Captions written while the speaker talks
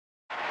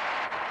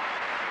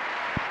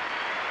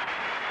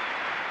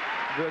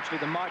virtually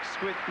the Mike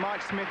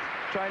Smith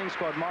training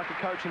squad. Mike, a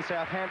coach in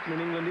Southampton in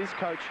England, is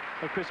coach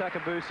of Kriss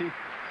Akabusi,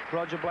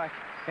 Roger Black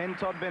and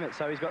Todd Bennett.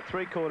 So he's got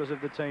 3/4 of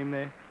the team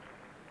there.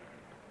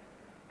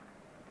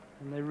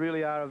 And they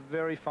really are a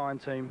very fine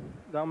team.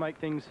 They'll make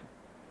things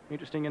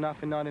interesting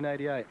enough in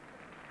 1988.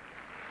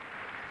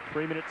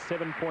 3 minutes,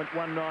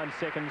 7.19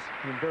 seconds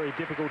in very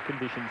difficult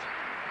conditions.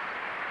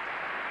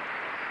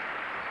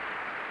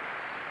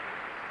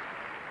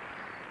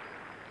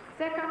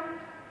 Second,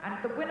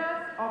 and the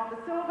winners of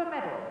the silver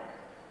medal,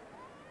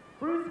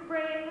 Bruce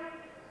Frayne,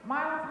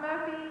 Miles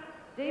Murphy,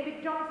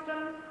 David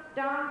Johnston,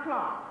 Darren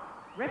Clark,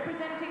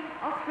 representing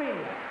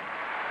Australia.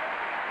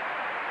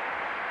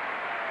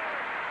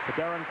 For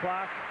Darren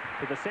Clark,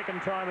 for the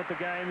second time at the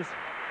Games,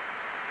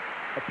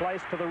 a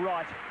place to the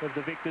right of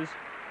the victors.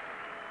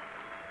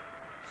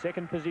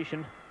 Second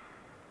position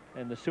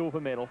and the silver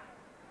medal.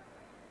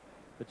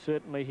 But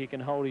certainly he can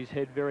hold his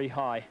head very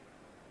high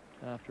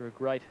after a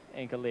great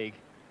anchor leg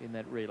in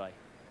that relay.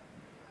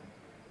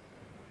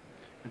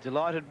 A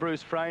delighted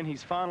Bruce Frayne.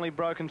 He's finally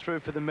broken through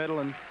for the medal,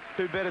 and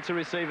who better to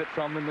receive it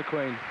from than the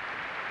Queen.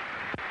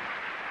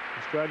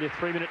 Australia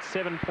 3 minutes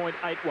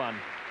 7.81,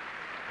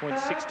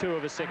 0.62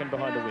 of a second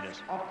behind the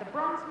winners. Of the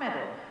bronze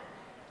medal,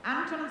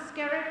 Anton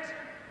Skerritt,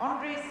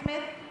 Andre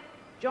Smith,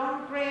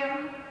 John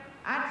Graham,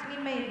 Atlee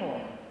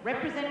Mahorn,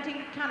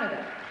 representing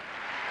Canada.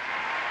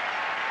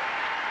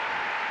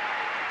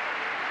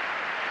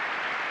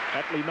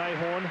 Atlee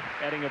Mahorn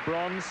adding a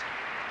bronze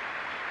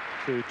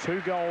to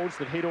 2 golds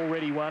that he'd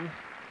already won.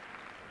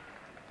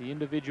 The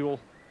individual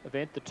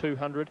event, the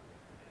 200,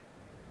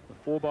 the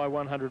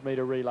 4x100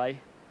 metre relay,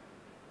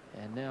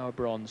 and now a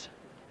bronze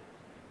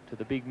to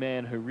the big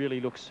man who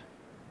really looks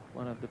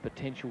one of the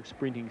potential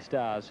sprinting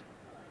stars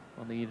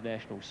on the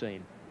international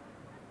scene.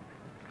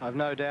 I've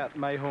no doubt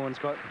Mahorn's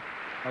got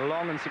a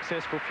long and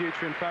successful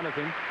future in front of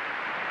him,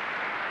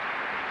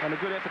 and a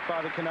good effort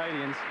by the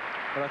Canadians,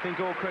 but I think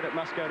all credit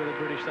must go to the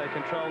British. They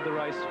controlled the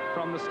race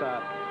from the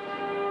start.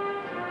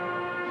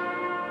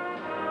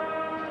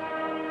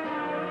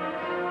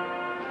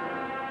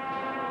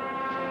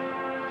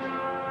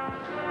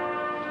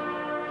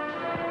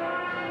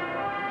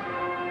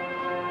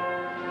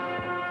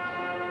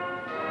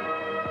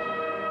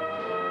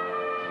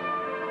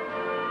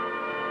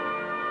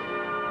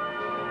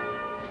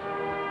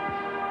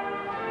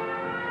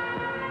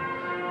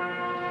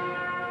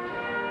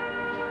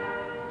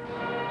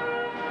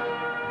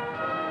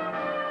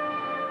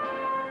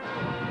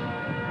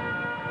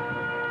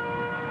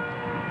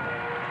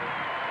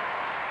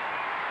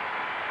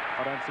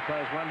 I don't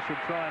suppose one should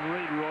try and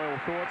read royal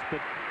thoughts, but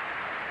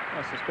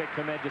I suspect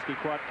Her Majesty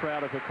quite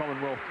proud of her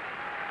Commonwealth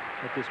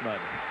at this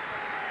moment.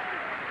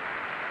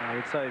 I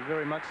would say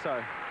very much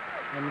so.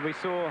 And we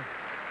saw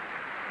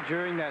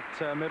during that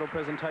medal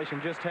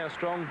presentation just how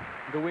strong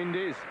the wind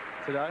is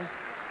today,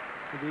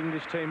 with the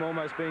English team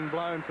almost being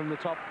blown from the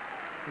top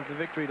of the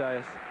victory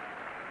dais.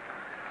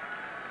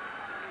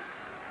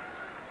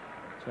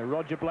 So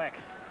Roger Black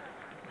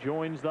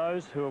joins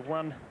those who have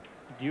won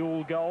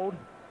dual gold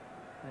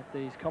at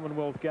these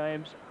Commonwealth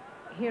Games.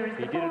 He did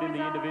it in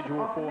the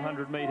individual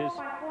 400 metres,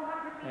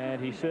 and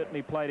he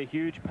certainly played a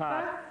huge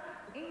part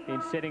in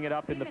setting it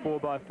up in the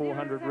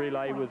 4x400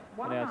 relay with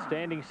an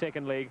outstanding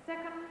second leg,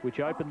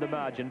 which opened the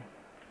margin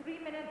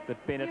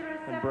that Bennett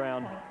and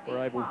Brown were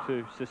able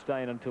to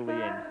sustain until the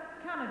end.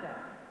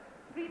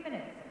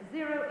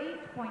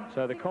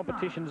 So the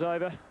competition's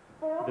over,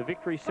 the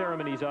victory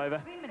ceremony's over,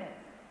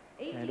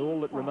 and all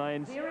that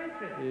remains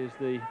is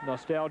the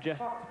nostalgia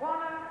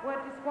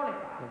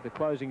of the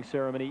closing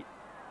ceremony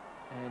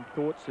and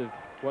thoughts of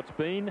what's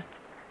been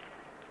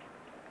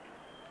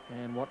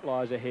and what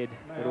lies ahead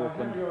at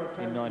Auckland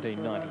in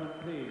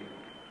 1990.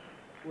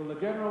 Will the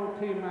general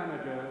team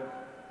managers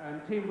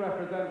and team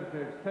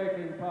representatives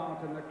taking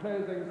part in the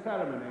closing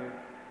ceremony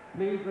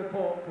please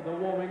report to the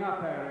warming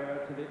up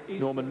area to the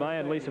east? Norman May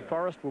and Lisa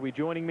Forrest will be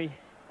joining me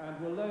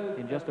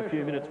in just a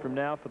few minutes from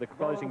now for the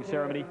closing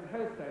ceremony,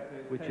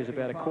 which is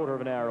about a quarter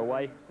of an hour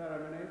away.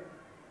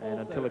 And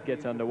until it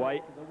gets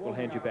underway, we'll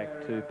hand you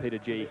back to Peter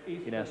G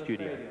in our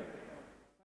studio.